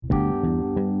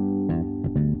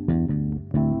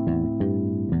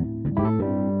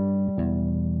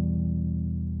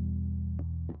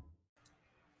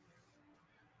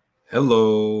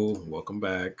Hello, welcome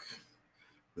back.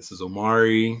 This is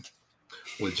Omari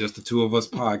with Just the Two of Us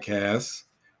podcast.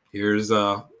 Here's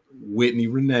Whitney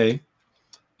Renee.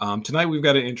 Tonight we've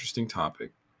got an interesting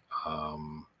topic.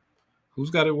 Um,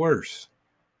 who's got it worse,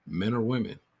 men or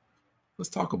women? Let's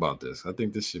talk about this. I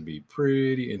think this should be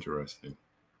pretty interesting.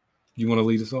 You want to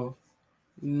lead us off?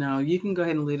 No, you can go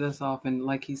ahead and lead us off. And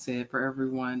like he said, for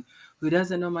everyone who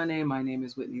doesn't know my name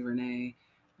is Whitney Renee.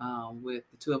 With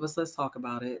the two of us, let's talk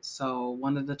about it. So,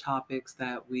 one of the topics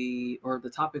the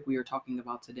topic we are talking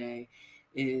about today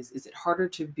is it harder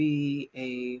to be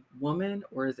a woman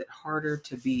or is it harder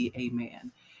to be a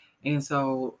man? And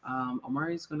so,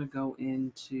 Omari's going to go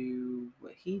into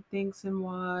what he thinks and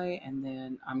why, and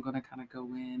then I'm going to kind of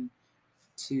go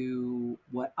into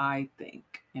what I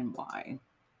think and why.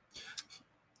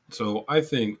 So I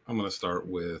think I'm going to start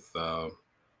with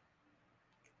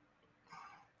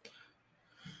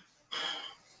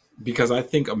because I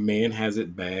think a man has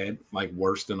it bad, like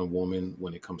worse than a woman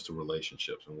when it comes to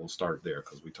relationships. And we'll start there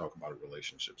because we talk about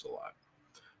relationships a lot.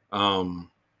 Um,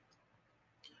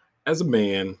 as a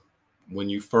man, when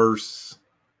you first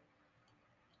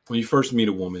meet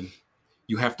a woman,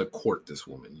 you have to court this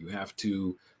woman. You have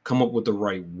to come up with the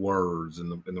right words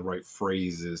and the right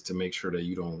phrases to make sure that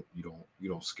you don't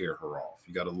scare her off.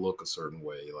 You got to look a certain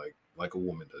way, like a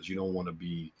woman does. You don't want to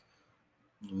be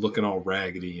looking all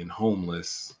raggedy and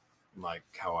homeless like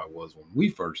how I was when we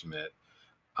first met.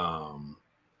 Um,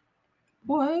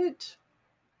 What?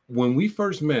 when we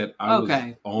first met, I was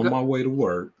on my way to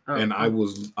work, and Oh.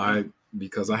 I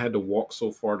because I had to walk so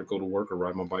far to go to work or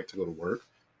ride my bike to go to work.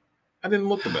 I didn't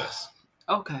look the best.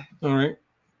 Okay. All right,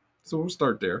 so we'll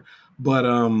start there. But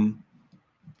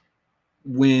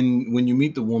when you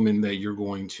meet the woman that you're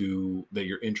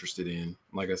interested in,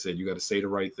 like I said, you got to say the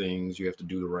right things. You have to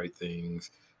do the right things.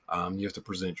 You have to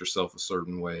present yourself a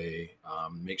certain way.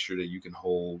 Make sure that you can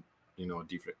hold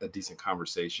a decent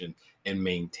conversation and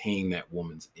maintain that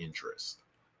woman's interest.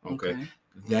 Okay,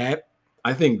 that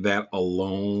I think that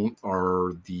alone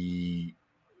are the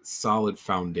solid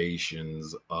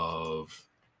foundations of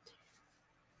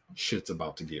shit's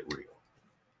about to get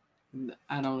real.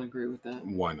 I don't agree with that.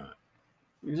 Why not?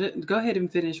 Go ahead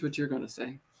and finish what you're going to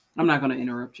say. I'm not going to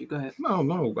interrupt you. Go ahead.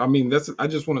 No. I mean, I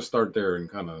just want to start there and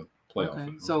kind of play off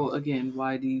it. So again,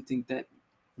 why do you think that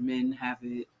men have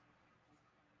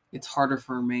it's harder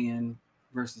for a man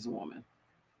versus a woman?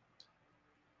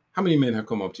 How many men have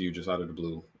come up to you just out of the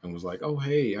blue and was like, "Oh,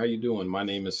 hey, how you doing? My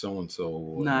name is so and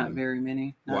so." Not very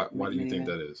many. Why do you think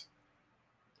that is?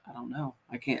 I don't know.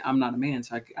 I can't. I'm not a man,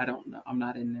 so I don't know. I'm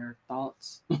not in their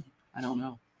thoughts. I don't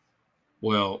know.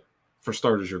 Well, for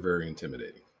starters, you're very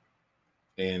intimidating,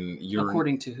 and you're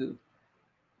according to who?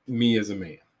 Me as a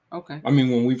man. Okay. I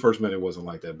mean, when we first met, it wasn't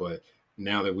like that, but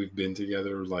now that we've been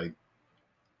together, like,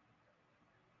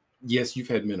 yes, you've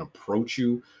had men approach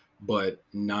you, but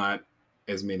not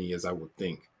as many as I would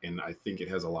think. And I think it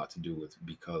has a lot to do with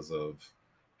because of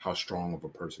how strong of a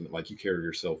person, like, you carry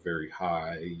yourself very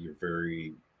high, you're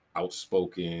very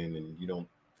outspoken, and you don't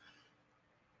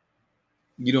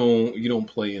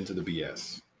play into the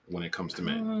BS when it comes to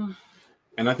men.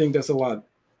 And I think that's a lot.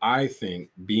 I think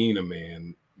being a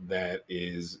man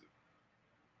that's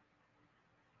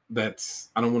I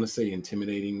don't want to say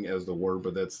intimidating as the word,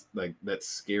 but that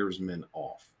scares men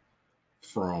off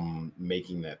from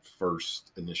making that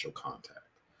first initial contact.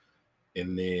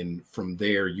 And then from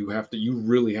there, you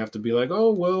really have to be like,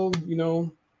 "Oh, well,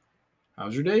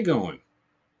 how's your day going?"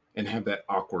 And have that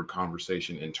awkward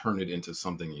conversation and turn it into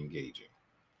something engaging.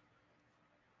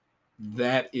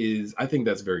 I think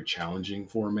that's very challenging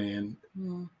for a man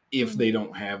if they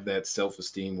don't have that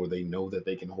self-esteem where they know that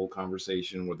they can hold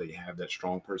conversation, where they have that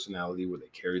strong personality, where they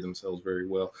carry themselves very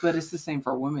well. But it's the same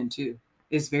for women too.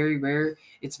 It's very rare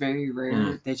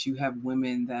that you have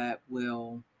women that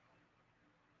will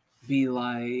be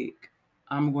like,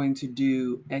 I'm going to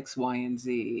do X, Y, and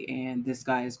Z, and this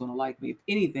guy is going to like me. If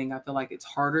anything, I feel like it's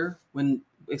harder when,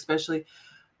 especially,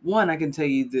 one, I can tell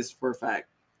you this for a fact.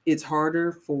 It's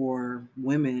harder for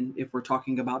women, if we're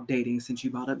talking about dating, since you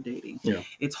brought up dating. Yeah.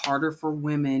 It's harder for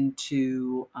women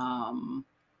to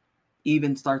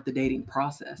even start the dating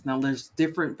process. Now, there's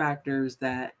different factors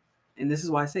that, and this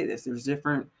is why I say this, there's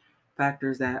different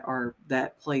factors that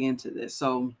play into this.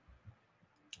 So,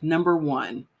 number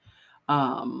one,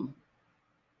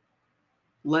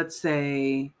 let's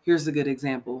say, here's a good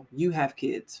example. You have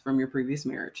kids from your previous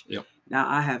marriage. Yep. Now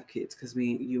I have kids because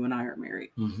you and I are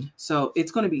married. Mm-hmm. So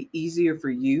it's going to be easier for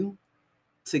you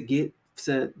to get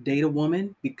to date a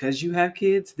woman because you have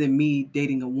kids than me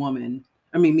dating a woman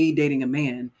me dating a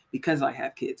man because I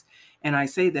have kids. And I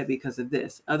say that because of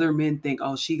this. Other men think,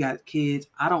 oh, she got kids.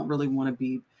 I don't really want to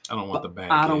be, I don't want the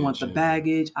I don't want baggage. the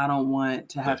baggage. I don't want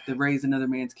to have The- to raise another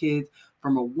man's kids.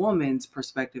 From a woman's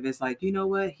perspective, it's like, you know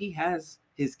what? He has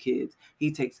his kids.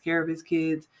 He takes care of his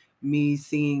kids. Me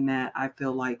seeing that, I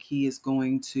feel like he is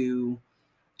going to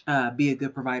be a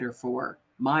good provider for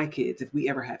my kids if we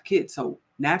ever have kids. So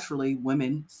naturally,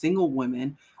 women, single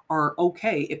women, are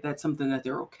okay if that's something that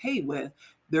they're okay with.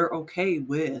 They're okay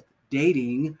with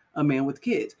dating a man with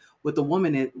kids. With the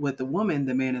woman,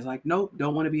 the man is like, nope,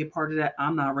 don't want to be a part of that.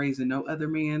 I'm not raising no other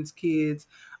man's kids.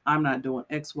 I'm not doing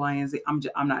X, Y, and Z.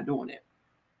 I'm not doing it.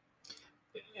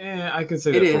 Yeah, I can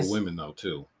say It that for is. women though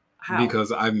too. How?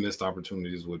 Because I've missed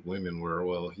opportunities with women where,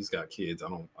 well, he's got kids. I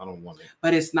don't want it.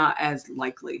 But it's not as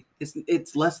likely.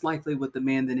 It's less likely with the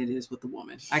man than it is with the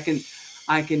woman. I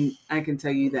can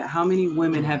tell you that how many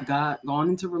women have gone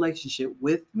into relationship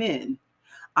with men.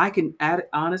 I can add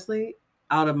honestly,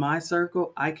 out of my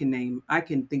circle, I can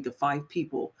think of 5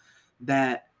 people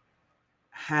that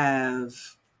have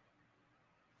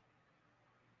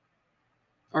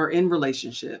are in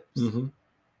relationships Mm-hmm.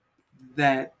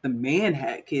 that the man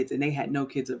had kids and they had no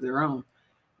kids of their own,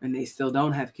 and they still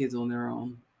don't have kids on their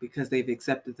own because they've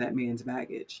accepted that man's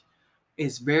baggage.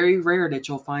 It's very rare that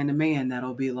you'll find a man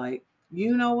that'll be like,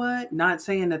 you know what? Not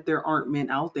saying that there aren't men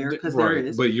out there, because there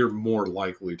is. But you're more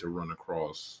likely to run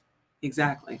across.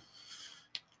 Exactly.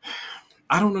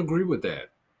 I don't agree with that.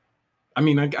 I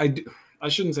mean, I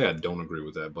shouldn't say I don't agree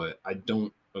with that, but I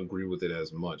don't agree with it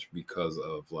as much because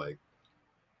of like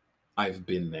I've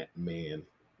been that man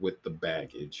with the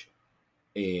baggage,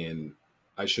 and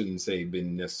I shouldn't say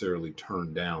been necessarily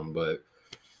turned down, but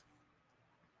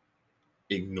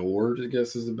ignored, I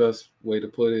guess is the best way to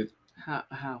put it.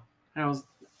 How's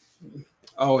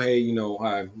Oh, hey,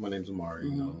 hi, my name's Amari.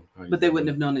 Mm-hmm. But they wouldn't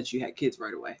have known that you had kids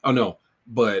right away. Oh no,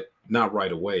 but not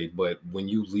right away. But when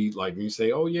you leave, like when you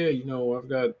say, "Oh yeah, I've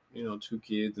got 2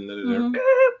 kids," and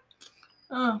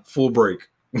Mm-hmm. Full break,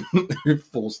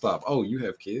 full stop. Oh, you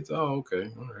have kids? Oh, okay,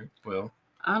 all right. Well,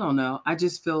 I don't know. I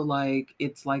just feel like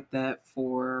it's like that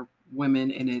for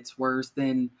women, and it's worse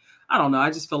than, I don't know.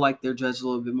 I just feel like they're judged a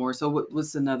little bit more. So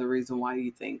what's another reason why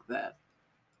you think that?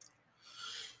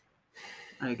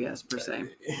 I guess per se.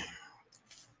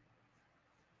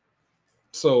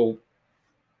 So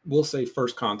we'll say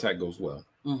first contact goes well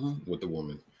Mm-hmm. with the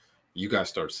woman. You guys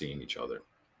start seeing each other.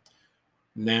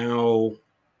 Now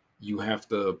you have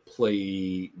to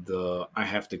play I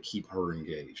have to keep her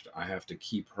engaged. I have to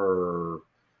keep her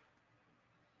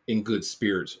in good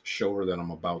spirits, show her that I'm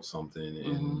about something, and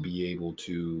Mm-hmm. be able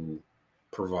to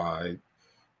provide,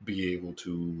 be able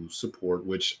to support,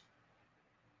 which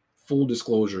full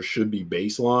disclosure should be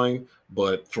baseline,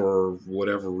 but for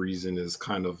whatever reason is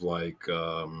kind of like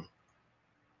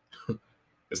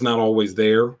it's not always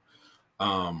there.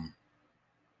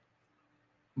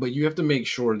 But you have to make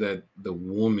sure that the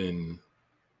woman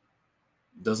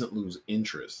doesn't lose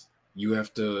interest. You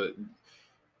have to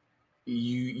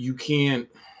you can't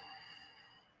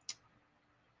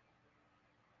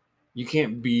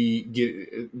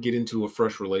get into a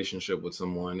fresh relationship with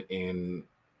someone and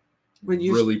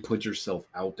really put yourself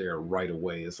out there right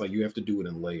away. It's like you have to do it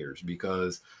in layers,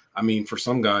 because I mean, for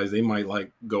some guys, they might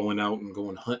like going out and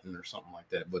going hunting or something like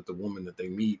that, but the woman that they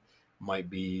meet might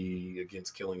be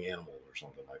against killing animals or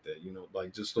something like that.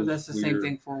 Like just those that's the same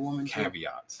thing for a woman.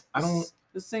 Caveats. Too. I don't.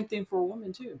 The same thing for a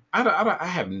woman too. I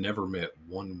have never met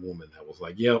one woman that was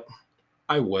like, "Yep,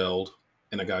 I weld,"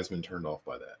 and a guy's been turned off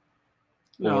by that.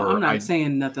 No, I'm not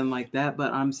saying nothing like that,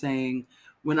 but I'm saying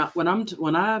when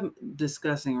I'm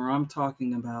discussing or I'm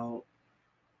talking about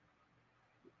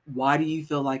why do you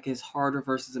feel like it's harder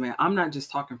versus a man, I'm not just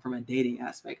talking from a dating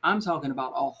aspect. I'm talking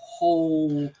about a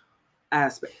whole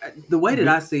aspect. The way that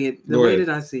I see it, Go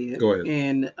ahead.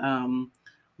 And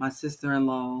my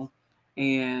sister-in-law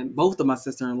and both of my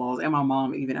sister-in-laws and my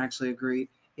mom even actually agreed,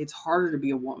 it's harder to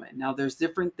be a woman. Now there's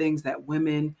different things that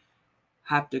women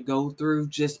have to go through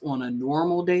just on a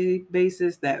normal day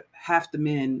basis that half the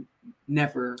men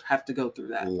never have to go through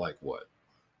that. Like what?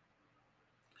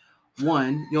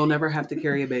 One, you'll never have to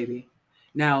carry a baby.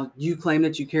 Now, you claim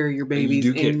that you carry your babies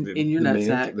in your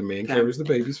nutsack. The man carries the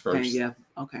babies first. Okay, yeah.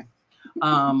 Okay.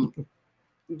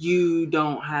 You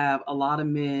don't have, a lot of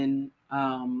men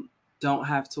don't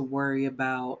have to worry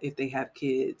about if they have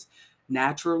kids.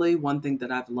 Naturally, one thing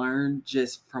that I've learned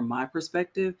just from my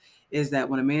perspective is that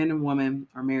when a man and woman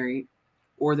are married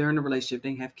or they're in a relationship,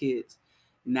 they have kids.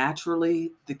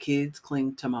 Naturally, the kids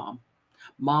cling to mom.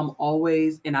 Mom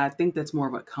always, and I think that's more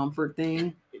of a comfort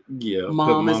thing. Yeah,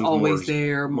 mom is always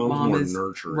there. Mom is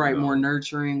nurturing, right, more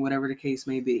nurturing, whatever the case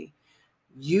may be.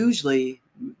 Usually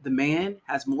the man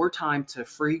has more time to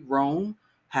free roam,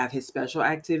 have his special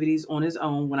activities on his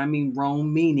own. When I mean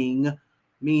roam,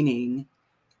 meaning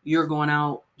you're going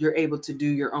out, you're able to do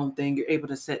your own thing, you're able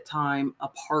to set time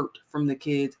apart from the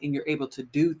kids, and you're able to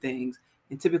do things.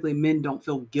 And typically men don't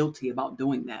feel guilty about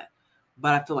doing that.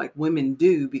 But I feel like women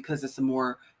do, because it's a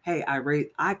more, hey,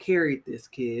 I carried this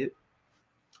kid.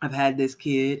 I've had this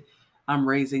kid. I'm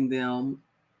raising them.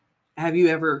 Have you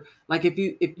ever, like, if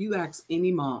you ask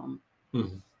any mom,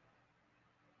 Mm-hmm.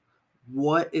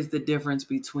 what is the difference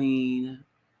between,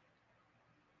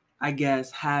 I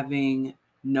guess, having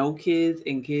no kids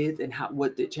and how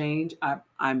what did change?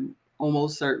 I'm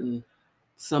almost certain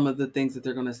some of the things that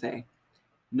they're going to say: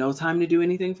 no time to do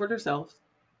anything for themselves,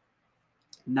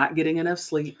 not getting enough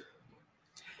sleep,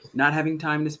 not having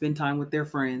time to spend time with their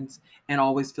friends, and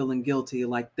always feeling guilty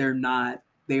like they're not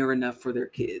there enough for their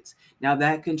kids. Now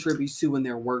that contributes to when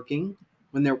they're working.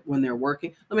 When they're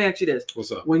working, let me ask you this: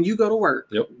 What's up? when you go to work,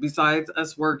 Yep. besides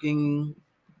us working,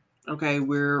 okay,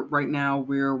 we're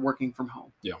working from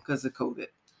home, Yeah, because of COVID.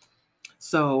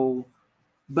 So,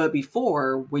 but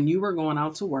before, when you were going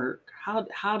out to work,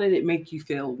 how did it make you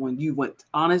feel when you went?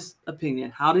 Honest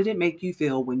opinion, how did it make you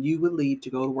feel when you would leave to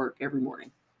go to work every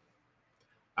morning?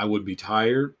 I would be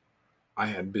tired. I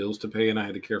had bills to pay and I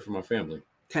had to care for my family.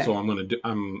 Okay. So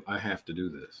I have to do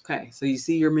this. Okay. So you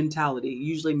see your mentality.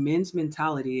 Usually men's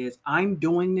mentality is, I'm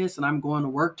doing this and I'm going to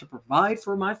work to provide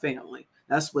for my family.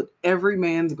 That's what every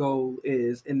man's goal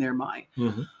is in their mind.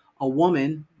 Mm-hmm. A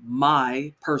woman,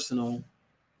 my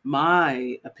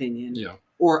opinion, Yeah.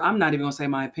 or I'm not even going to say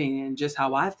my opinion, just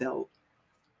how I felt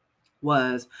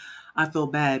was, I feel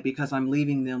bad because I'm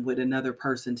leaving them with another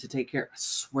person to take care. I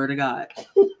swear to God.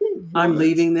 I'm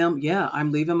leaving them. Yeah,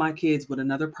 I'm leaving my kids with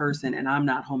another person, and I'm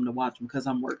not home to watch them because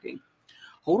I'm working.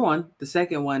 Hold on. The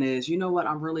second one is, you know what?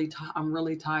 I'm really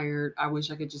tired. I wish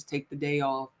I could just take the day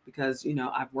off because,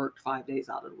 I've worked 5 days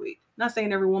out of the week. Not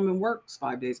saying every woman works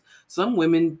 5 days. Some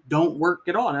women don't work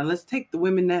at all. Now let's take the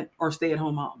women that are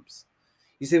stay-at-home moms.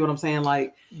 You see what I'm saying?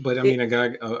 Like, but I mean, a guy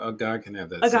can have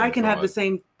that. A guy can have the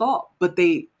same thought, but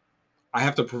I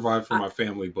have to provide for my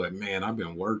family, but man, I've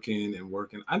been working and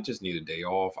working. I just need a day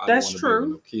off. I That's don't want true. to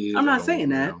be with no kids. I'm not saying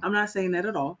that. I'm not saying that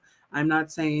at all. I'm not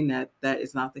saying that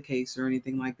is not the case or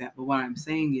anything like that. But what I'm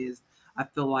saying is, I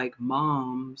feel like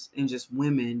moms and just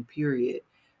women, period,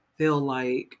 feel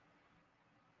like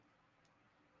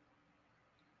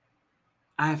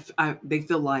they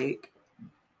feel like,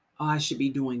 oh, I should be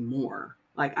doing more.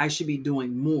 Like, I should be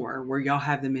doing more, where y'all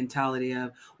have the mentality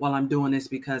of, well, I'm doing this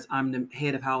because I'm the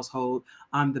head of household.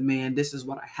 I'm the man. This is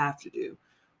what I have to do.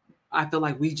 I feel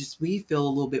like we feel a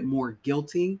little bit more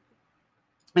guilty.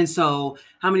 And so,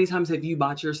 how many times have you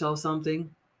bought yourself something?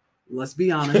 Let's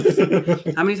be honest.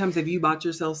 How many times have you bought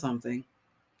yourself something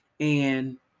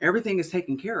and everything is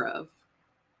taken care of?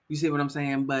 You see what I'm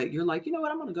saying? But you're like, you know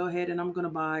what? I'm going to go ahead and I'm going to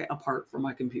buy a part for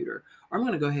my computer, or I'm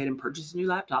going to go ahead and purchase a new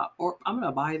laptop, or I'm going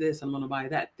to buy this, I'm going to buy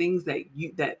that. Things that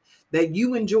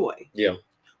you enjoy. Yeah.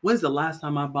 When's the last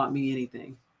time I bought me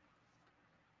anything?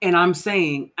 And I'm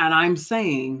saying,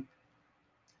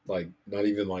 like, not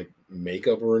even like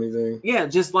makeup or anything. Yeah,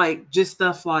 just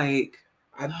stuff like.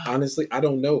 Honestly, I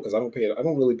don't know, because I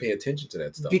don't really pay attention to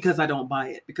that stuff. Because I don't buy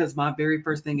it. Because my very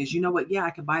first thing is, you know what? Yeah,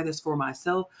 I can buy this for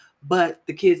myself, but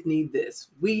the kids need this.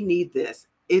 We need this.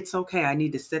 It's okay. I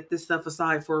need to set this stuff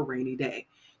aside for a rainy day.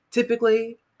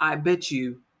 Typically, I bet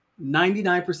you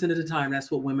 99% of the time, that's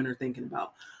what women are thinking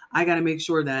about. I got to make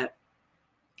sure that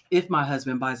if my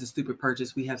husband buys a stupid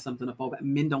purchase, we have something to fall back.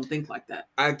 Men don't think like that.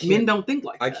 Men don't think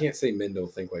like that. I can't say men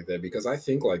don't think like that, because I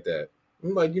think like that.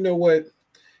 I'm like, you know what?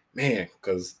 Man,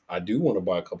 because I do want to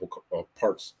buy a couple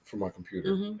parts for my computer.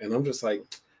 Mm-hmm. And I'm just like,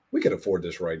 we could afford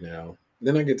this right now.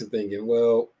 Then I get to thinking,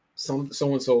 well,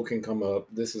 so-and-so can come up.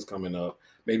 This is coming up.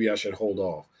 Maybe I should hold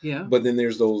off. Yeah. But then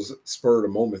there's those spur of the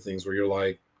moment things where you're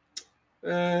like,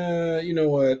 you know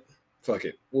what? Fuck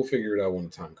it. We'll figure it out when the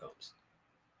time comes.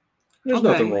 There's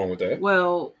nothing wrong with that.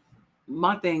 Well,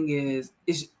 my thing is,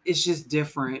 it's just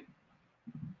different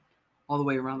all the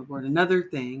way around the board. Another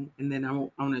thing, and then I'm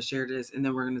going to share this, and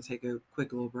then we're going to take a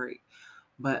quick little break.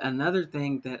 But another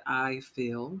thing that I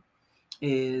feel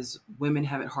is women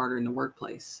have it harder in the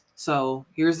workplace. So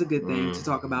here's a good thing to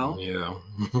talk about. Yeah.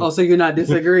 Oh, so you're not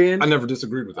disagreeing? I never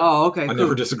disagreed with that. Oh, okay. I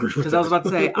never disagreed with that. Because I was about to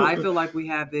say, I feel like we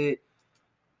have it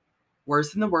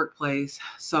worse in the workplace.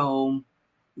 So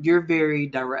you're very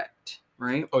direct,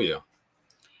 right? Oh, yeah.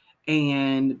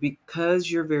 And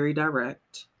because you're very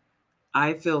direct,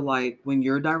 I feel like when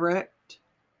you're direct,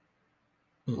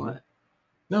 mm-hmm. What?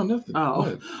 No, nothing.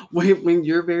 Oh, when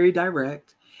you're very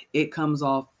direct, it comes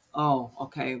off, oh,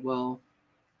 okay, well,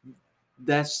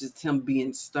 that's just him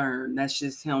being stern. That's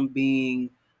just him being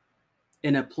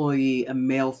an employee, a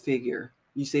male figure.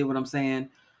 You see what I'm saying?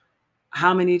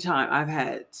 How many times I've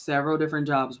had several different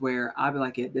jobs where I'll be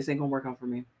like, yeah, this ain't gonna work out for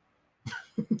me.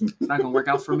 It's not gonna work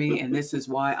out for me, and this is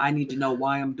why I need to know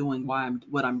why I'm doing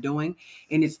what I'm doing.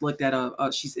 And it's looked at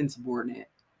she's insubordinate,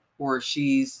 or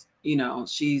she's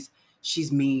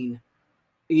mean.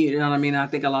 You know what I mean? I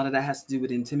think a lot of that has to do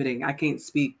with intimidating. I can't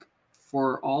speak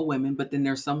for all women, but then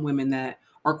there's some women that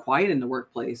are quiet in the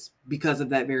workplace because of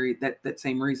that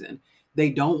same reason. They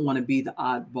don't want to be the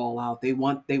oddball out. They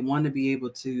want to be able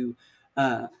to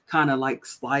kind of like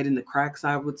slide in the cracks,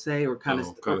 I would say, or kind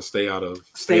of stay out of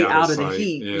the sight.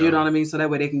 heat. Yeah. You know what I mean? So that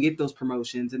way they can get those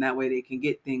promotions, and that way they can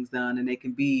get things done, and they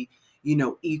can be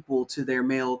equal to their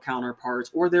male counterparts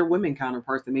or their women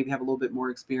counterparts that maybe have a little bit more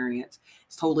experience.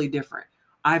 It's totally different.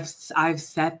 I've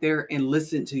sat there and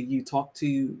listened to you talk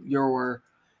to your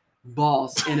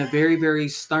boss in a very, very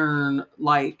stern,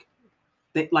 like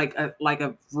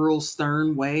a real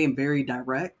stern way, and very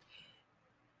direct.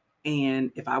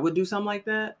 And if I would do something like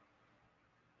that,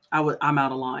 I'm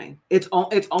out of line. It's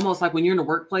almost like when you're in the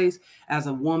workplace as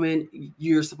a woman,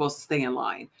 you're supposed to stay in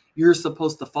line. You're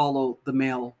supposed to follow the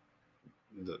male,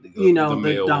 the male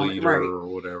leader, right, or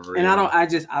whatever. And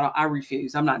I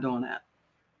refuse. I'm not doing that.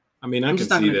 I mean, I can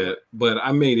see that, but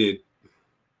I made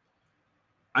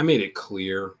it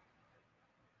clear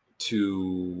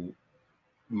to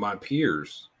my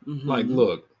peers, like,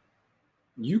 look,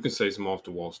 you can say some off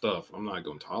the wall stuff. I'm not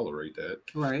going to tolerate that.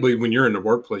 Right. But when you're in the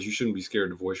workplace, you shouldn't be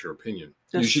scared to voice your opinion.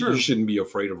 That's true. You shouldn't be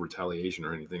afraid of retaliation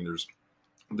or anything.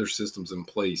 There's systems in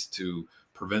place to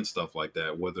prevent stuff like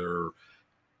that, whether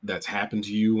that's happened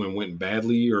to you and went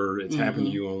badly, or it's happened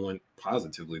to you and went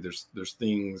positively. There's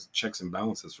things, checks and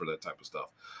balances for that type of stuff.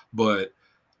 But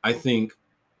I think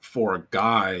for a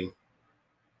guy,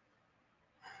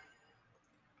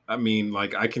 I mean,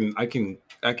 like, I can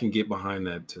get behind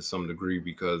that to some degree,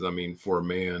 because I mean, for a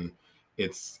man,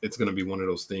 it's going to be one of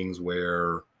those things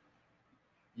where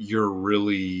you're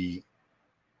really,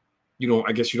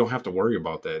 I guess you don't have to worry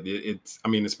about that. I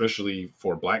mean, especially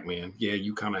for a black man, yeah,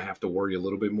 you kind of have to worry a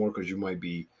little bit more, because you might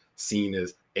be seen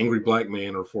as angry black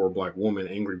man, or for a black woman,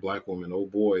 angry black woman. Oh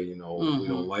boy, we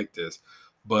don't like this.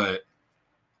 But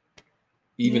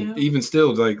even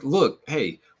still, like, look,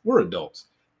 hey, we're adults.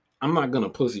 I'm not gonna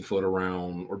pussyfoot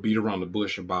around or beat around the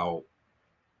bush about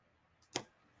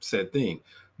said thing.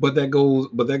 But that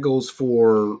goes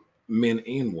for men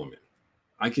and women.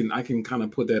 I can kind of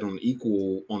put that on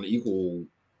equal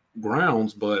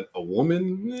grounds, but a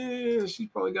woman, she's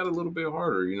probably got a little bit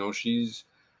harder. She's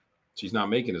not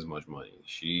making as much money.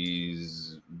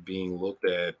 She's being looked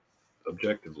at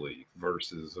objectively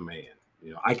versus a man.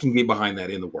 I can get behind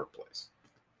that in the workplace.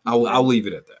 I'll leave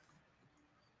it at that.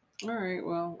 All right.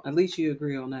 Well, at least you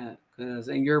agree on that, because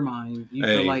in your mind, you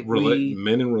feel like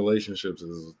men in relationships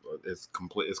it's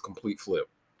complete flip.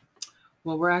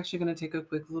 Well, we're actually going to take a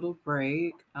quick little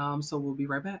break, so we'll be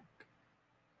right back.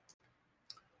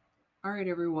 All right,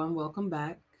 everyone, welcome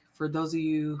back. For those of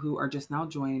you who are just now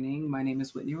joining, my name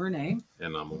is Whitney Renee.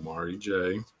 And I'm Omari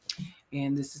J.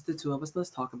 And this is the two of us. Let's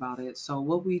talk about it. So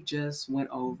what we just went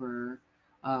over,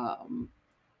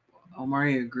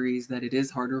 Omari agrees that it is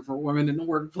harder for women in the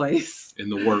workplace.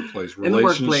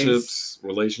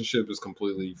 Relationship is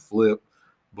completely flipped,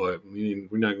 but we're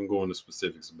not going to go into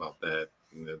specifics about that.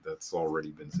 That's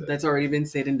already been said. That's already been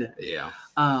said and done. Yeah.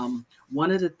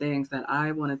 One of the things that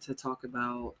I wanted to talk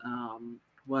about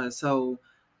was, so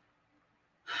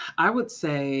I would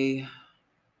say,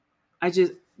 I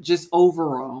just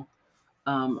overall,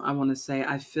 I want to say,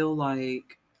 I feel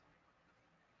like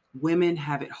women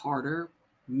have it harder.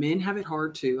 Men have it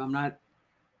hard too. I'm not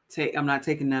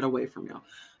taking that away from y'all.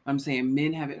 I'm saying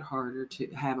men have a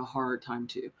hard time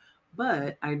too.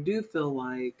 But I do feel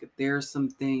like there's some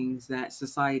things that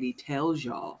society tells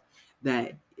y'all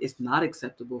that it's not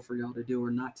acceptable for y'all to do or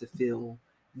not to feel,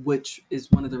 which is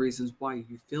one of the reasons why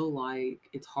you feel like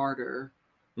it's harder.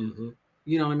 Mm-hmm.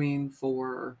 You know what I mean?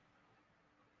 For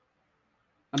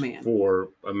a man. Or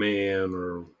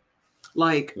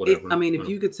like, whatever. If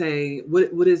you could say,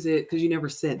 what is it? Because you never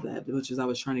said that, which is, I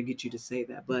was trying to get you to say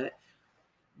that. But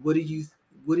what do you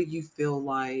feel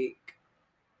like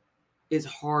is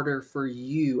harder for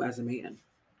you as a man?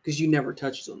 Because you never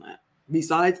touched on that.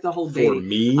 Besides the whole dating. For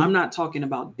me, I'm not talking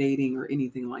about dating or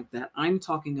anything like that. I'm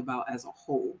talking about as a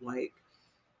whole. Like,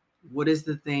 what is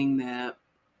the thing that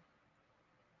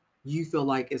you feel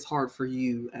like is hard for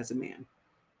you as a man?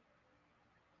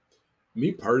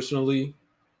 Me personally,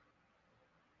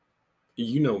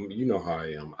 you know how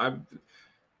I am.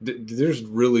 There's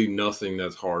really nothing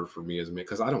that's hard for me as a man,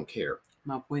 because I don't care.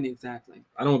 My point exactly.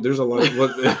 I don't. There's a lot of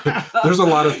there's a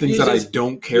lot of things that I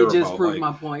don't care about. You just proved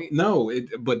like, my point. No,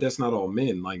 but that's not all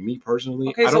men. Like me personally.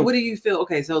 Okay, so what do you feel?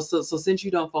 Okay, so since you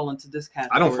don't fall into this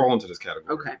category, I don't fall into this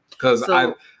category. Okay, because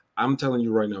I'm telling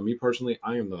you right now, me personally,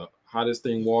 I am the hottest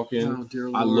thing walking. Oh, dear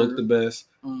Lord. I look the best.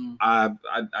 I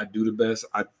do the best.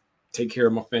 I take care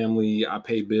of my family. I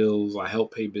pay bills. I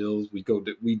help pay bills.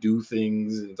 We do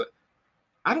things, and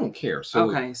I don't care. So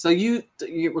okay, so you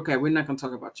okay? We're not gonna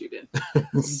talk about you then.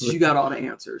 You got all the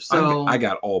answers. So I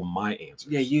got all my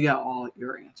answers. Yeah, you got all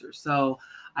your answers. So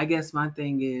I guess my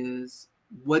thing is,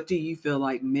 what do you feel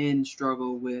like men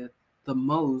struggle with the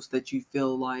most that you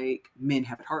feel like men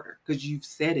have it harder? Because you've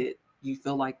said it, you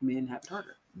feel like men have it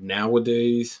harder.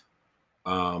 Nowadays,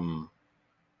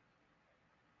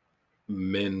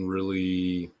 men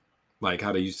really, like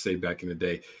how they used to say back in the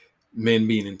day, men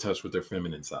being in touch with their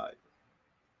feminine side.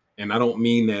 And I don't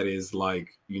mean that as like,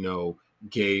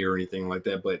 gay or anything like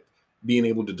that, but being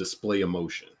able to display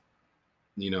emotion,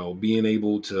 being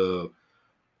able to,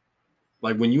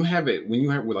 like when you're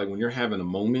having a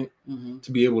moment,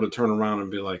 to be able to turn around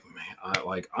and be like, man,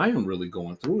 I am really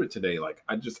going through it today. Like,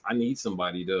 I need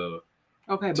somebody to.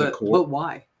 Okay. But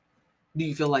why do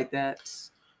you feel like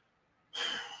that's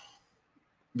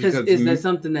because is that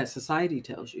something that society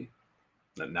tells you?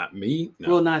 Not me. No.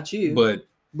 Well, not you, but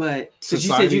because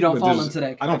you said you don't fall into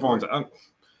that category. I don't fall into.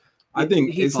 I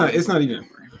think it's not even.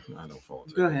 I don't fall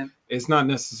into. Go ahead. It's not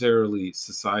necessarily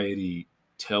society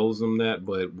tells them that,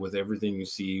 but with everything you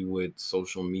see with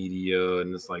social media,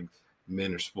 and it's like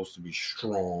men are supposed to be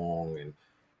strong and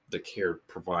the care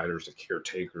providers, the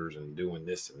caretakers, and doing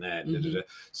this and that.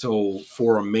 So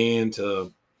for a man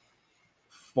to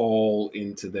fall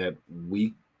into that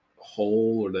weak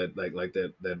hole or that like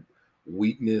that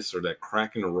weakness or that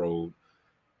crack in the road,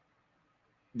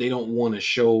 they don't want to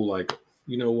show like,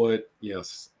 you know what?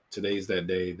 Yes, today's that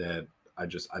day that I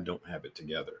don't have it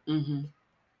together.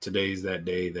 Today's that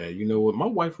day that, you know what, my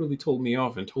wife really told me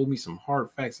off and told me some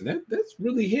hard facts, and that's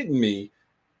really hitting me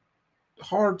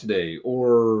hard today.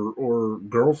 Or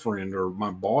girlfriend or my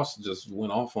boss just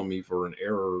went off on me for an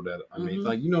error that I made.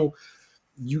 Like,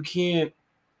 you can't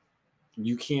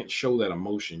show that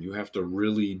emotion. You have to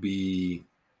really be.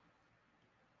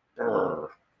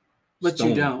 But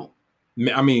you don't.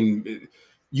 I mean,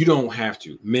 you don't have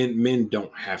to. Men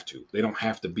don't have to. They don't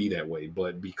have to be that way.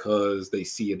 But because they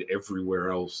see it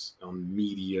everywhere else on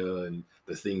media and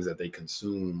the things that they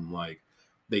consume, like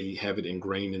they have it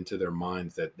ingrained into their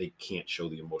minds that they can't show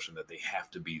the emotion, that they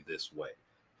have to be this way.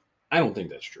 I don't think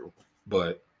that's true,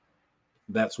 but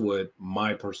that's what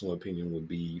my personal opinion would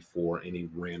be for any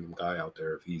random guy out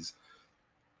there if he's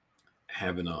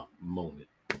having a moment.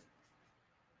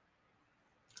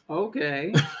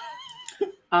 Okay.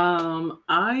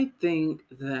 I think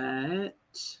that.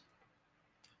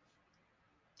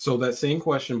 So that same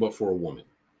question, but for a woman,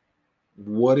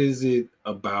 what is it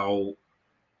about,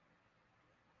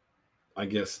 I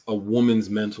guess, a woman's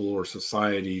mental or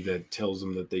society that tells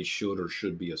them that they should or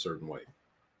should be a certain way?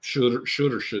 Should or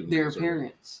shouldn't? Their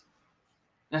appearance.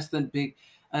 That's the big,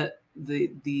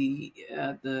 the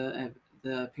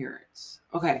appearance.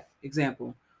 Okay,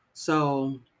 example.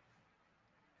 So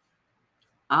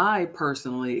I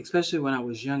personally, especially when I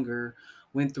was younger,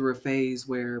 went through a phase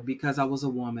where, because I was a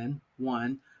woman,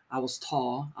 I was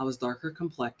tall, I was darker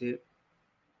complected,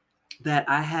 that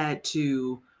I had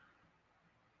to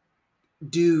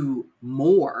do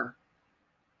more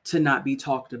to not be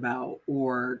talked about,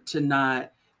 or to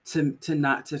not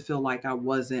to feel like I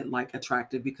wasn't like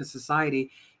attractive, because society,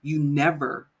 you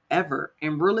never ever,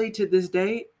 and really to this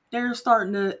day, they're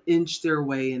starting to inch their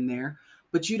way in there,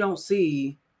 but you don't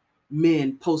see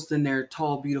men posting their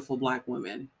tall, beautiful black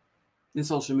women in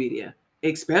social media,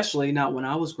 especially not when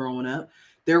I was growing up.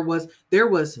 There was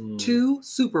two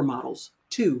supermodels,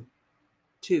 two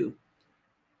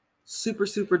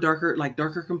super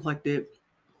darker complected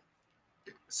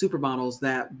supermodels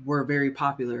that were very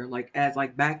popular, like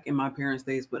back in my parents'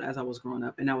 days, but as I was growing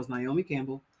up, and that was Naomi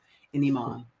Campbell and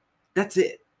Iman. That's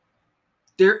it.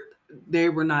 They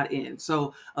were not in.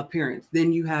 So appearance.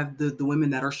 Then you have the women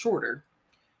that are shorter.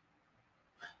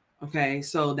 Okay,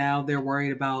 so now they're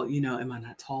worried about, am I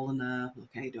not tall enough?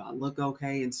 Okay, do I look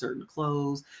okay in certain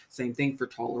clothes? Same thing for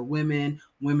taller women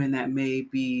that may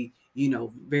be,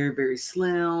 very, very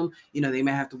slim. They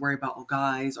may have to worry about,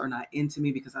 guys are not into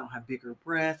me because I don't have bigger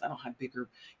breasts. I don't have bigger,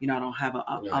 I don't have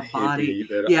a body.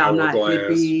 Yeah, I'm not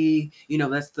hippie.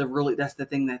 That's the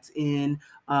thing that's in.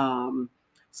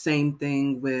 Same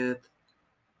thing with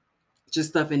just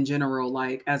stuff in general,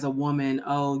 like as a woman,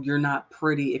 oh, you're not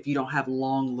pretty if you don't have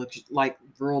long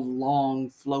real long,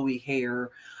 flowy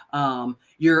hair.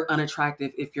 You're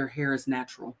unattractive if your hair is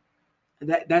natural.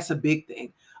 That's a big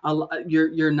thing.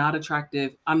 You're not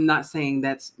attractive. I'm not saying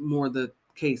that's more the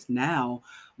case now,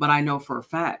 but I know for a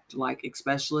fact, like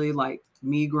especially like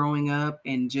me growing up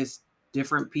and just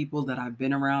different people that I've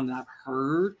been around and I've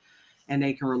heard and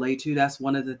they can relate to. That's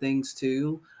one of the things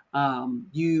too.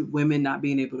 You women not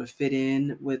being able to fit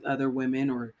in with other women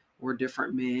or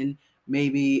different men.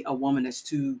 Maybe a woman that's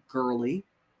too girly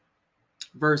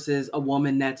versus a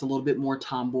woman that's a little bit more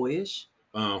tomboyish.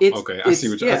 Oh, It's okay. I it's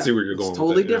yeah, see where you're it's going with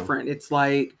totally that. Yeah. different. It's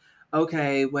like,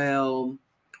 okay, well,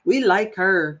 we like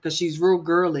her because she's real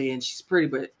girly and she's pretty,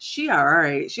 but she all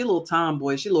right. She a little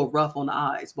tomboy, she a little rough on the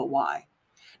eyes, but why?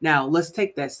 Now let's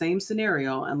take that same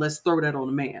scenario and let's throw that on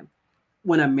a man.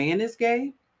 When a man is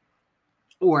gay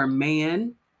or a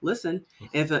man, listen,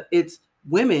 if it's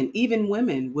women, even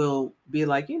women will be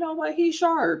like, you know what, he's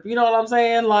sharp. You know what I'm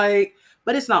saying? Like,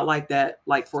 but it's not like that.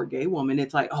 Like for a gay woman,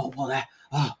 it's like, oh well,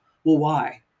 well,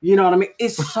 why? You know what I mean?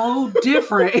 It's so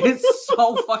different. It's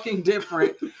so fucking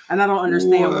different, and I don't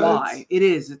understand why. It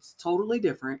is. It's totally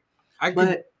different.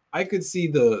 I could see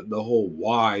the whole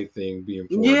why thing being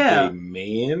for Yeah. a gay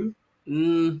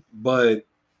man, but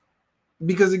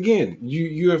because again,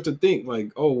 you have to think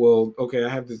like, oh well, okay, I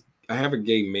have a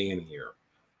gay man here.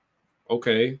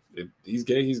 Okay, if he's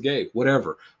gay, he's gay,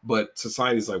 whatever. But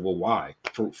society's like, well, why?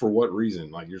 For what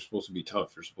reason? Like, you're supposed to be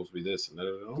tough. You're supposed to be this and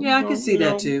that. Yeah, I can see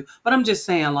that too. But I'm just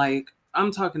saying, like, I'm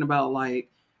talking about like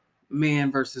man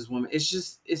versus woman.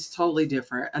 It's totally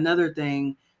different. Another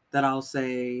thing that I'll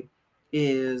say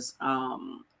is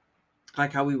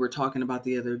like how we were talking about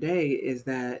the other day is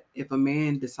that if a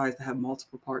man decides to have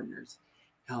multiple partners,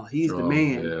 hell, he's the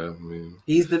man. Yeah, I mean,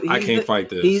 I can't fight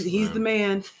this. He's the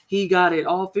man. He got it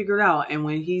all figured out, and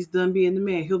when he's done being the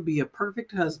man, he'll be a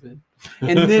perfect husband.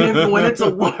 And then when it's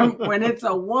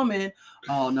a woman,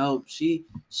 oh no, she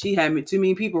had too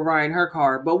many people riding her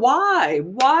car. But why?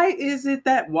 Why is it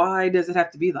that? Why does it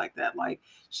have to be like that? Like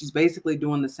she's basically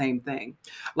doing the same thing.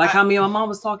 Like how me and my mom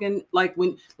was talking. Like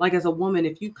as a woman,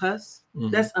 if you cuss,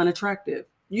 that's unattractive.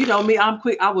 You know me, I'm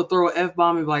quick. I would throw an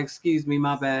F-bomb and be like, excuse me,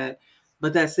 my bad.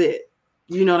 But that's it.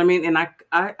 You know what I mean? And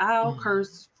I'll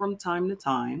curse from time to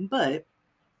time, but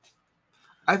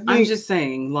I'm just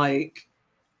saying, like,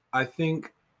 I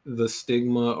think the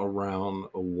stigma around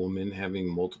a woman having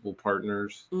multiple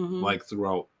partners, like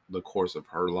throughout the course of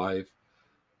her life,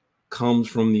 comes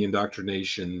from the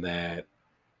indoctrination that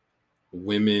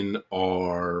women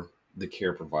are the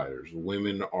care providers.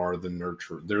 Women are the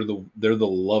nurturer. They're the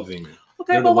loving.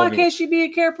 Okay, but why can't she be a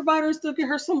care provider and still get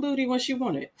her some booty when she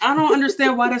want it? I don't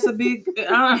understand why that's a big.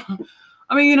 I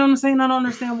mean, you know what I'm saying? I don't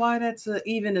understand why that's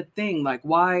even a thing. Like,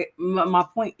 why? My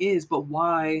point is, but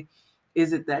why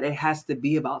is it that it has to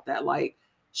be about that? Like,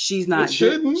 she's not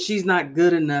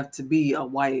good enough to be a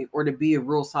wife or to be a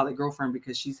real solid girlfriend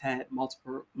because she's had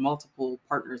multiple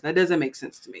partners. That doesn't make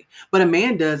sense to me. But a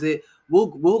man does it.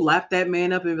 We'll lap that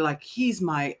man up and be like, he's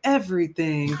my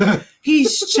everything.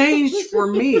 He's changed for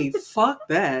me. Fuck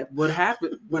that. What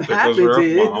happens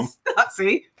is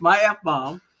see my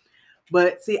F-bomb.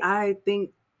 But see, I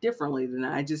think differently than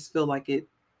that. I just feel like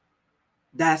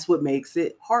that's what makes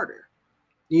it harder.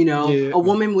 You know, a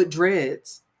woman with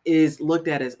dreads is looked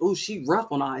at as, oh, she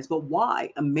rough on eyes. But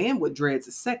why? A man with dreads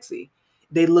is sexy.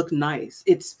 They look nice.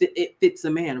 It fits a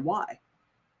man. Why?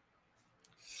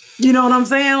 You know what I'm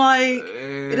saying? Like,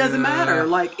 it doesn't matter.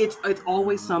 Like, it's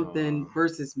always something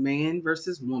versus man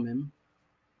versus woman.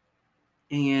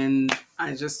 And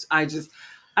I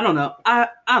don't know. I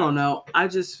don't know. I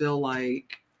just feel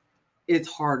like it's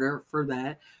harder for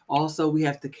that. Also, we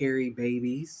have to carry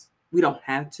babies. We don't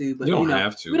have to, but we don't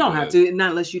have to, not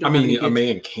unless you don't. I mean, a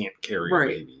man can't carry a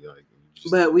baby. Like,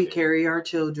 but we carry our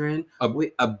children.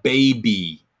 A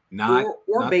baby, not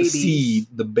babies. The seed,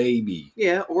 the baby.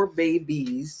 Yeah, or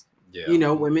babies. Yeah. You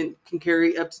know, women can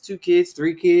carry up to 2 kids,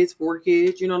 3 kids, 4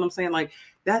 kids. You know what I'm saying? Like,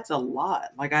 that's a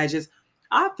lot. Like, I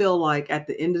feel like at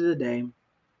the end of the day,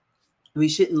 we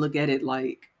shouldn't look at it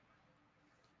like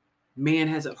man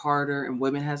has it harder and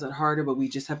women has it harder, but we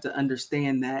just have to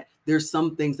understand that there's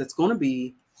some things that's going to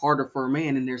be harder for a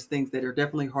man and there's things that are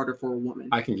definitely harder for a woman.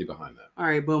 I can get behind that. All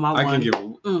right, boom. I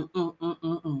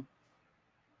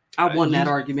won that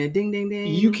argument. Ding, ding,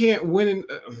 ding. You can't win.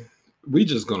 We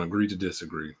just going to agree to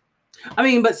disagree. I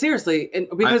mean, but seriously, and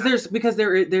because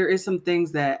there is some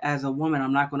things that as a woman,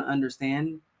 I'm not going to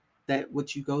understand that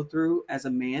what you go through as a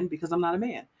man because I'm not a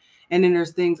man. And then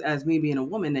there's things as me being a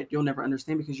woman that you'll never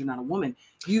understand because you're not a woman.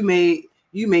 You may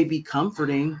be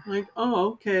comforting, like, oh,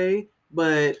 okay,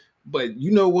 but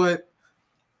you know what?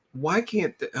 Why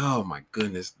can't oh my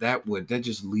goodness, that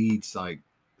just leads like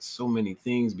so many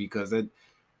things, because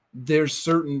there's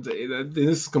certain,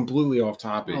 this is completely off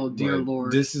topic. Oh, dear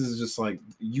Lord. This is just like,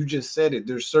 you just said it.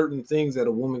 There's certain things that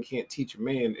a woman can't teach a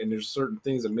man, and there's certain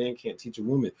things a man can't teach a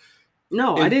woman.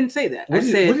 No, I didn't say that.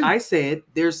 I said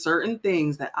there's certain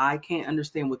things that I can't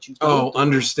understand what you go through.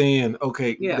 Understand.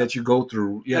 Okay. Yeah. That you go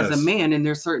through. Yes. As a man, and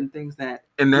there's certain things that.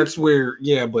 And that's where,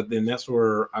 but then that's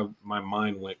where my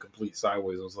mind went complete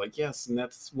sideways. I was like, yes. And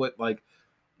that's what, like,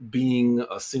 being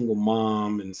a single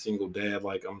mom and single dad,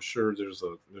 like, I'm sure there's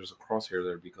a crosshair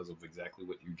there because of exactly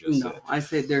what you just said. I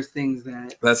said there's things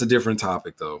that. That's a different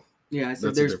topic, though. Yeah. I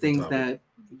said there's things that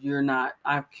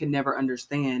I can never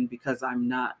understand because I'm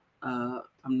not a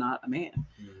man.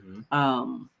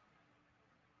 Mm-hmm.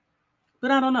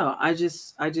 But I don't know. I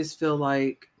just feel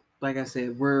like I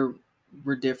said, we're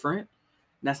different.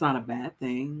 That's not a bad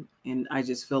thing. And I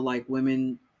just feel like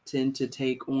women tend to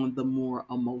take on the more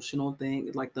emotional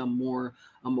thing, like the more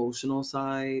emotional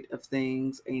side of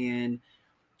things. And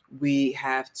we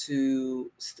have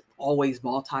to always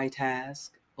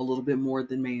multitask a little bit more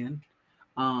than man.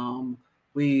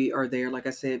 We are there, like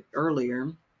I said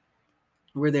earlier,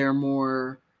 we're there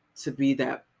more to be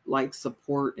that, like,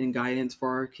 support and guidance for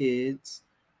our kids.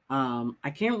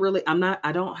 I can't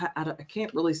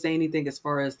really say anything as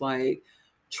far as like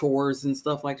chores and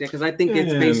stuff like that, because I think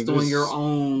it's based on your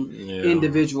own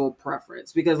individual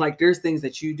preference. Because, like, there's things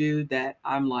that you do that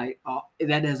I'm like, oh,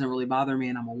 that doesn't really bother me,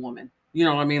 and I'm a woman. You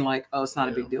know what I mean? Like, oh, it's not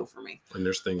a big deal for me. And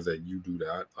there's things that you do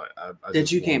that I that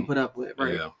you can't put up with,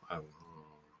 right? Yeah.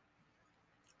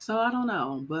 So I don't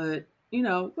know, but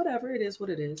whatever, it is what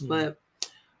it is. But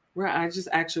I just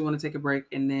actually want to take a break,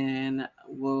 and then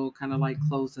we'll kind of like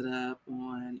close it up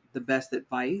on the best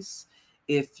advice,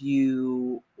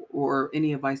 or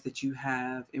any advice that you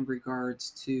have in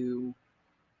regards to,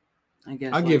 I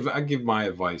guess. I give my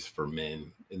advice for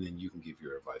men, and then you can give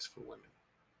your advice for women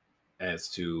as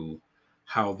to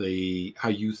how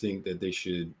you think that they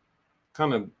should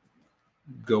kind of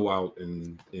go out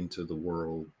and into the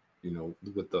world,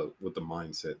 with the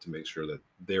mindset to make sure that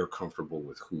they're comfortable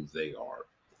with who they are.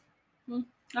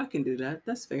 I can do that.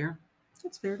 That's fair.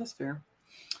 That's fair.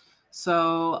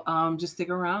 So just stick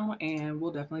around, and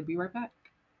we'll definitely be right back.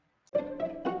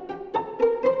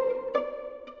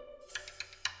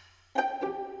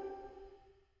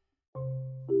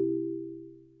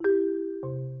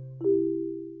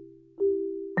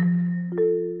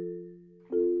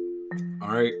 All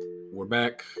right, we're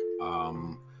back.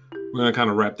 We're going to kind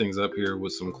of wrap things up here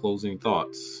with some closing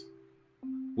thoughts.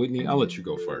 Whitney, I'll let you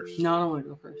go first. No, I don't want to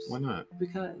go first. Why not?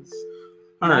 Because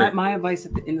my advice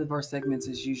at the end of our segments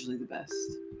is usually the best.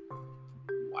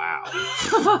 Wow.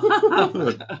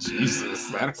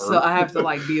 Jesus, that hurt. So I have to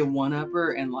like be a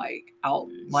one-upper and out.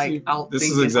 This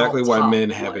is exactly why men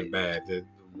have it bad. The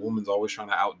woman's always trying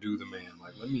to outdo the man.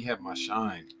 Like, let me have my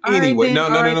shine. Anyway, no.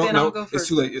 It's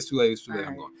too late. Right.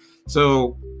 I'm going.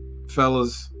 So,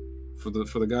 fellas, for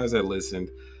the guys that listened,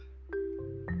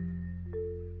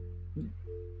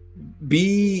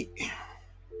 be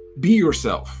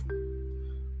yourself.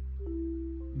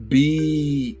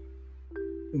 Be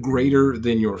greater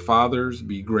than your fathers.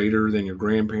 Be greater than your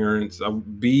grandparents.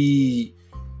 Be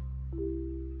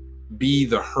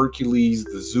the Hercules,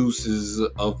 the Zeuses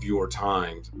of your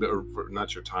times, or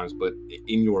not your times, but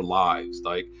in your lives.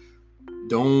 Like,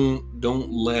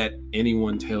 don't let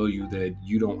anyone tell you that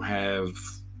you don't have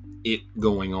it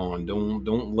going on.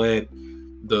 Don't let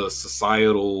the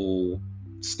societal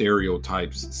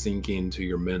stereotypes sink into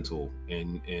your mental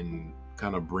and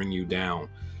kind of bring you down.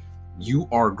 You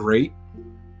are great.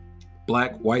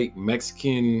 Black, white,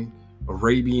 Mexican,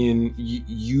 Arabian,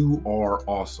 you are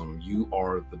awesome. You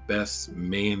are the best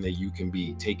man that you can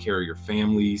be. Take care of your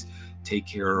families, take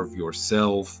care of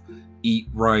yourself, eat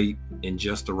right,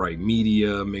 ingest the right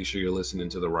media, make sure you're listening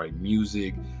to the right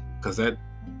music, because that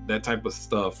type of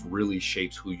stuff really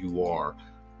shapes who you are.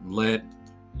 Let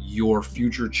your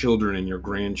future children and your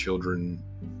grandchildren,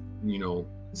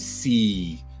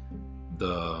 see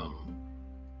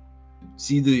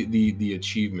the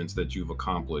achievements that you've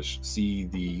accomplished, see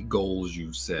the goals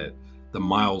you've set, the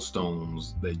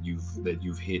milestones that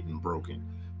you've hit and broken.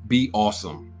 Be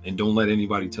awesome, and don't let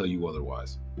anybody tell you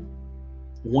otherwise.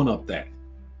 One up that.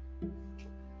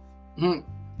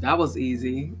 That was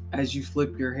easy as you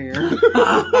flip your hair.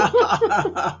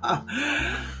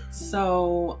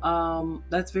 So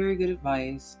that's very good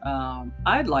advice.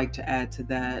 I'd like to add to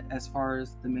that, as far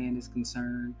as the man is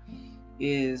concerned,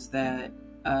 is that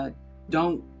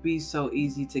don't be so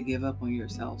easy to give up on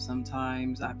yourself.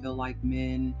 Sometimes I feel like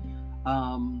men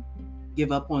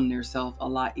give up on themselves a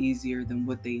lot easier than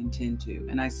what they intend to.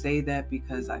 And I say that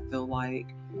because I feel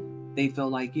like they feel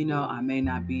like, I may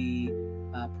not be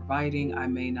providing, I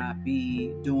may not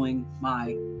be doing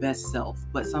my best self.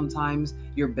 But sometimes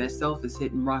your best self is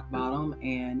hitting rock bottom,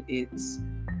 and it's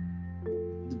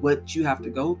what you have to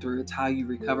go through. It's how you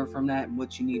recover from that and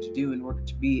what you need to do in order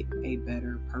to be a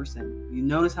better person. You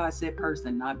notice how I said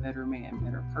person, not better man,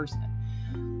 better person.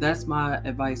 That's my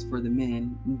advice for the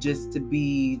men. Just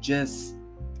be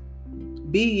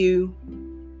you.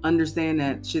 Understand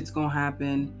that shit's gonna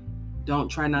happen. Don't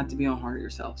try not to be on hard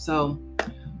yourself. So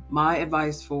my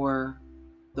advice for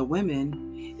the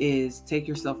women is take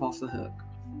yourself off the hook.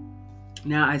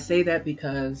 Now, I say that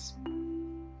because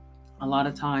a lot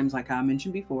of times, like I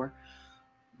mentioned before,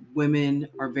 women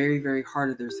are very, very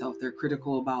hard on themselves. They're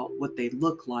critical about what they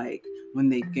look like when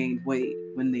they've gained weight,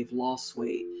 when they've lost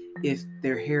weight, if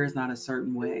their hair is not a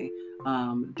certain way,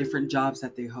 different jobs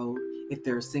that they hold. If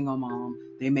they're a single mom,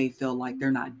 they may feel like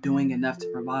they're not doing enough to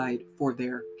provide for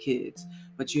their kids.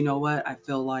 But you know what? I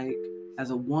feel like as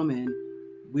a woman,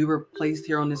 we were placed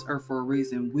here on this earth for a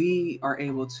reason. We are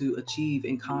able to achieve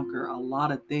and conquer a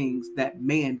lot of things that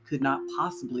man could not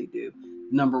possibly do.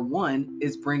 Number one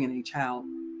is bringing a child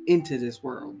into this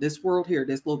world. This world here,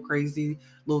 this little crazy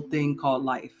little thing called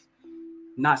life.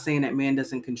 Not saying that man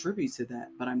doesn't contribute to that,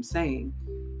 but I'm saying,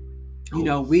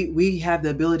 we have the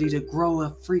ability to grow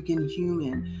a freaking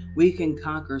human. We can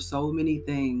conquer so many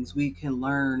things. We can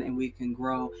learn and we can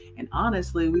grow. And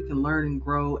honestly, we can learn and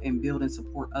grow and build and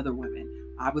support other women.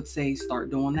 I would say start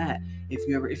doing that. If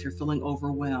you're feeling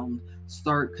overwhelmed,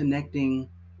 start connecting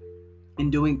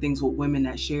and doing things with women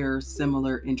that share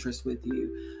similar interests with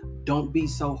you. Don't be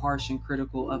so harsh and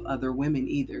critical of other women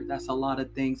either. That's a lot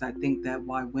of things. I think that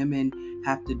why women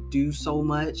have to do so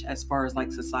much as far as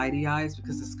like society eyes,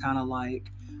 because it's kind of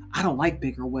like, I don't like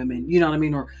bigger women, you know what I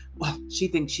mean? Or, well, she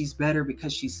thinks she's better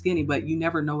because she's skinny, but you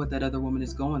never know what that other woman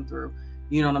is going through.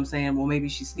 You know what I'm saying? Well, maybe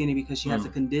she's skinny because she has a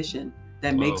condition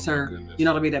that makes her, you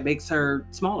know what I mean? That makes her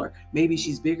smaller. Maybe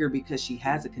she's bigger because she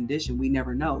has a condition. We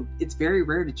never know. It's very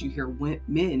rare that you hear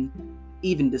men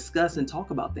even discuss and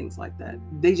talk about things like that.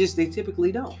 They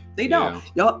typically don't. They don't.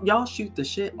 Y'all shoot the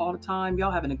shit all the time. Y'all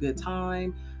having a good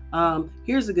time.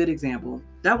 Here's a good example.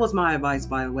 That was my advice,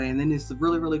 by the way. And then it's a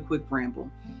really, really quick ramble.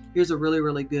 Here's a really,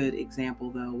 really good example,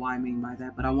 though, why I mean by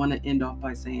that. But I want to end off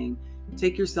by saying,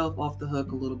 take yourself off the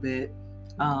hook a little bit.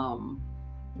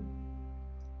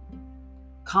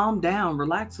 Calm down,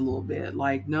 relax a little bit.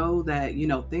 Like, know that,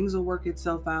 things will work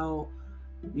itself out.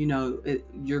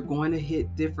 You're going to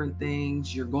hit different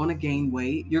things. You're going to gain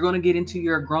weight. You're going to get into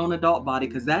your grown adult body,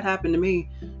 because that happened to me.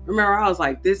 Remember, I was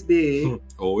like this big.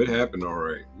 Oh, it happened. All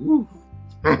right.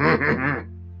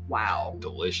 Wow.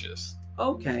 Delicious.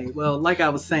 Okay. Well, like I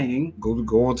was saying,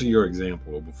 go on to your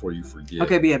example before you forget.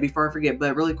 Okay, but yeah, before I forget,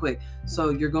 but really quick. So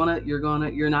you're not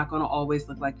gonna always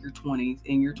look like your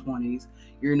 20s.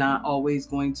 You're not always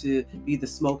going to be the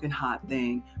smoking hot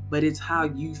thing, but it's how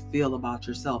you feel about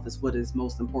yourself is what is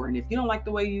most important. If you don't like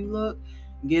the way you look,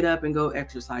 get up and go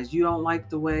exercise. You don't like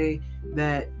the way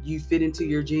that you fit into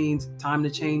your jeans, time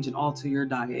to change and alter your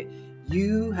diet.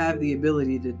 You have the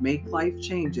ability to make life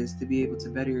changes to be able to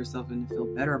better yourself and to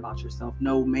feel better about yourself.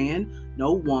 No man,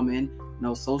 no woman,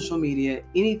 no social media,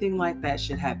 anything like that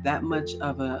should have that much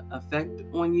of an effect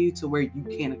on you to where you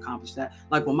can't accomplish that.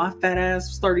 Like when my fat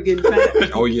ass started getting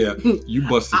fat. Oh yeah, you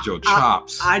busted your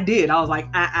chops. I did. I was like,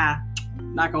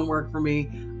 not gonna work for me.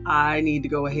 I need to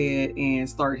go ahead and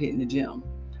start hitting the gym.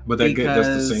 But that's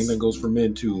the same that goes for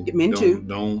men too. Men too.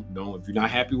 Don't. If you're not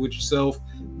happy with yourself,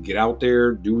 get out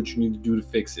there, do what you need to do to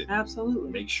fix it. Absolutely.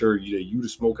 Make sure you the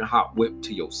smoking hot whip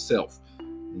to yourself.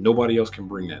 Nobody else can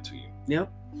bring that to you.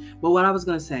 Yep. But what I was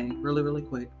gonna say, really, really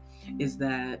quick, is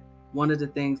that one of the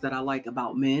things that I like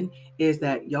about men is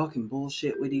that y'all can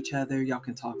bullshit with each other. Y'all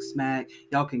can talk smack.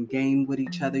 Y'all can game with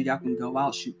each other. Y'all can go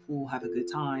out, shoot pool, have a good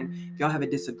time. If y'all have a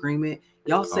disagreement,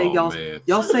 y'all say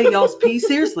y'all's piece.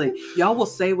 Seriously, y'all will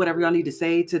say whatever y'all need to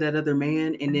say to that other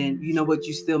man, and then you know what,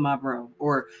 you still my bro,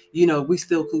 or we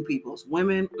still cool peoples.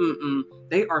 Women,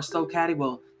 they are so catty.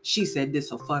 Well, she said this,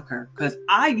 so fuck her. Because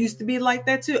I used to be like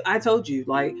that too. I told you,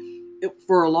 like,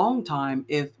 for a long time,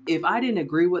 if I didn't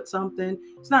agree with something,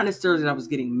 it's not necessarily that I was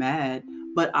getting mad,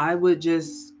 but I would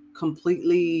just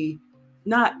completely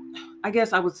not, I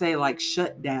guess I would say like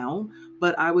shut down,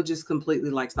 but I would just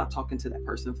completely like stop talking to that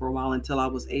person for a while until I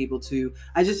was able to.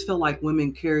 I just feel like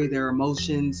women carry their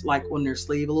emotions like on their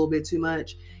sleeve a little bit too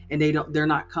much, and they're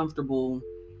not comfortable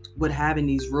with having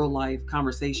these real life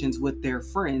conversations with their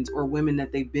friends or women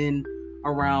that they've been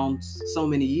around so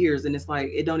many years. And it's like,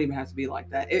 it don't even have to be like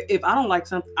that. If I don't like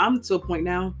something, I'm to a point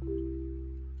now,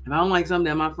 if I don't like something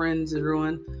that my friends are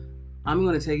doing, I'm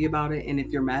going to tell you about it. And if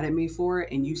you're mad at me for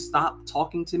it and you stop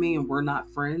talking to me and we're not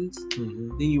friends,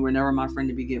 then you were never my friend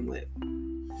to begin with.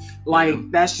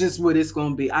 Like, that's just what it's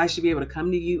going to be. I should be able to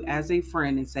come to you as a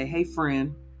friend and say, hey,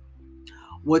 friend,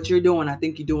 what you're doing, I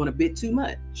think you're doing a bit too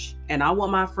much. And I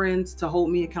want my friends to hold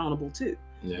me accountable too.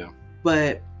 Yeah.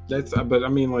 But I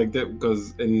mean, like that,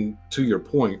 because, and to your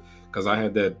point, because I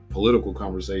had that political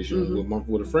conversation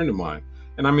with a friend of mine.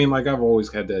 And I mean, like, I've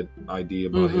always had that idea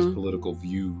about his political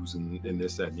views and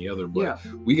this, that, and the other. But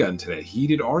we got into that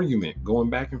heated argument going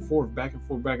back and forth.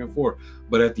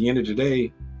 But at the end of the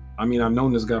day, I mean, I've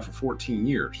known this guy for 14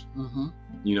 years.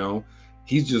 You know,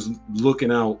 he's just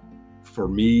looking out for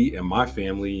me and my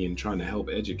family and trying to help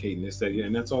educate and this, that,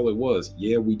 and that's all it was.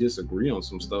 Yeah, we disagree on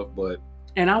some stuff, but.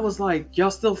 And I was like, y'all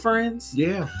still friends?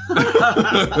 Yeah.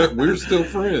 We're still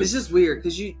friends. It's just weird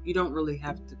because you don't really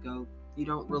have to go. You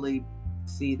don't really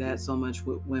see that so much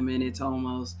with women. It's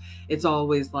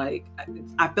always like,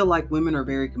 I feel like women are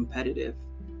very competitive.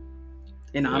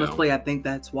 And honestly, I think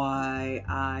that's why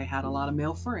I had a lot of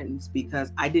male friends,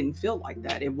 because I didn't feel like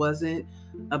that. It wasn't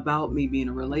about me being in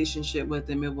a relationship with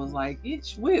them. It was like,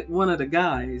 it's with one of the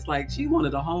guys. Like, she's one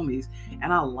of the homies.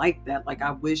 And I like that. Like,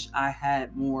 I wish I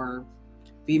had more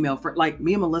female friends. Like,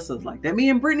 me and Melissa's like that. Me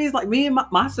and Brittany's like, me and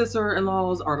my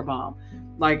sister-in-laws are the bomb.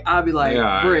 Like, I'll be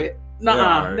like, Britt,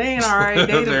 nah, they ain't all right.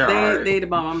 They the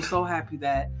bomb. I'm so happy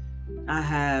that I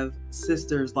have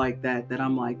sisters like that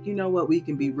I'm like, you know what, we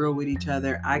can be real with each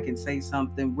other. I can say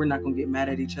something. We're not gonna get mad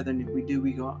at each other, and if we do,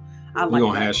 we're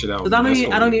gonna hash it out. Because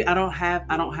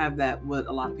I don't have that with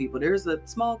a lot of people. There's a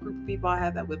small group of people I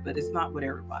have that with, but it's not with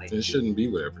everybody. It shouldn't be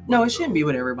with everybody. No, it shouldn't be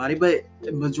with everybody. But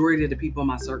the majority of the people in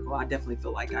my circle, I definitely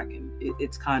feel like I can.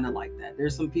 It's kind of like that.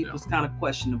 There's some people it's kind of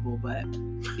questionable, but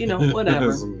you know,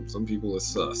 whatever. some people are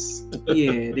sus.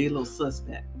 Yeah, they a little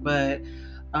suspect, but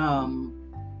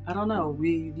I don't know.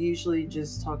 We usually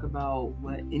just talk about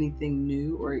anything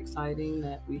new or exciting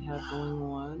that we have going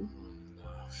on.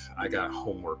 I got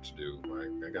homework to do.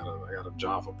 I got a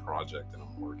Java project that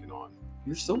I'm working on.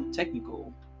 You're so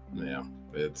technical. Yeah,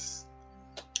 I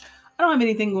don't have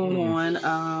anything going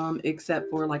on except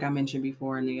for, like I mentioned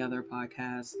before in the other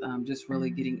podcast, just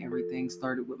really getting everything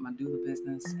started with my doula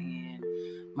business and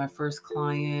my first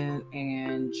client,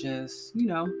 and just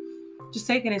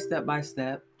taking it step by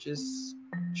step, just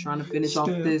trying to finish off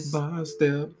this. Step by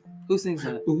step. Who sings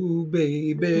that? Ooh,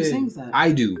 baby. Who sings that?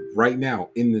 I do, right now,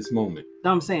 in this moment.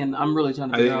 No, I'm saying, I'm really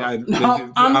trying to figure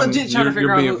out. I'm legit trying to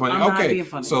figure out. Being funny. I'm not being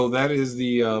funny. So that is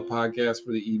the podcast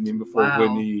for the evening before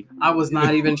Whitney. I was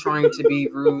not even trying to be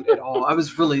rude at all. I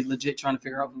was really legit trying to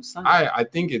figure out who sang it. I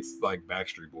think it's like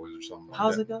Backstreet Boys or something.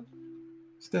 How's it go?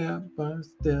 Step by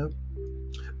step.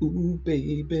 Ooh,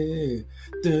 baby.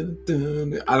 Dun,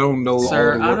 dun. I don't know.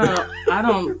 Sir, I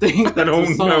don't think that's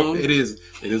a song. Know. It is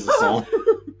a song.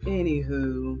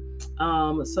 Anywho,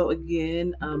 so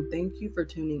again, thank you for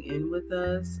tuning in with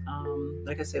us.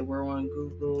 Like I said, we're on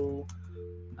Google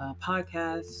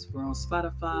Podcasts, we're on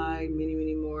Spotify,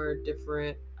 many more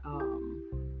different.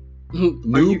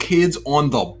 New Kids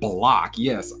on the Block.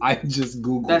 Yes, I just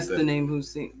Googled. That's the name who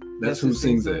sings. That's who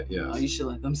sings it. Yeah. Oh, you should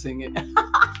let them sing it.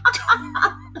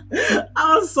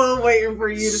 I was so waiting for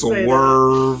you to say that.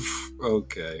 Swerve.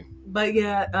 Okay. But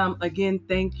yeah, again,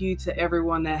 thank you to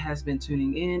everyone that has been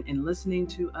tuning in and listening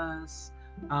to us.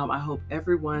 I hope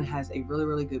everyone has a really,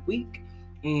 really good week,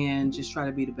 and just try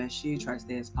to be the best you. Try to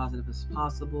stay as positive as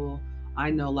possible. I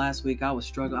know last week I was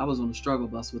struggling. I was on the struggle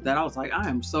bus with that. I was like, I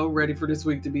am so ready for this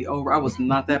week to be over. I was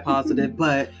not that positive,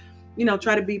 but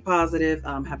try to be positive.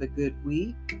 Have a good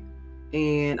week,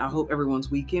 and I hope everyone's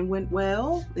weekend went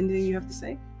well. Anything you have to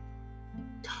say?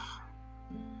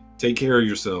 Take care of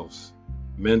yourselves.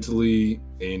 Mentally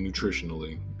and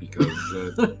nutritionally, because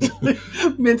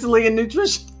mentally and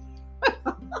nutrition.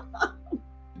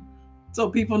 So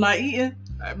people not eating?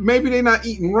 Maybe they're not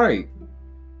eating right.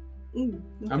 Okay.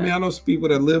 I mean, I know some people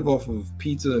that live off of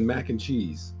pizza and mac and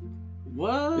cheese.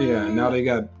 What? Yeah, now they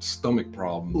got stomach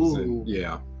problems. Ooh. And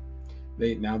yeah,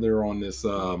 they're on this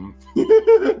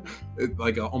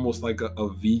like almost like a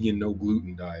vegan, no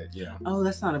gluten diet. Yeah. Oh,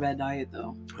 that's not a bad diet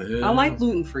though. Yeah. I like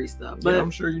gluten-free stuff, but yeah,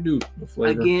 I'm sure you do.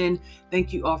 Again,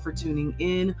 thank you all for tuning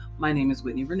in. My name is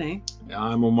Whitney Renee.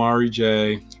 I'm Omari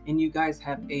J. And you guys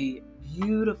have a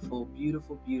beautiful,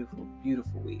 beautiful, beautiful,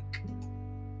 beautiful week.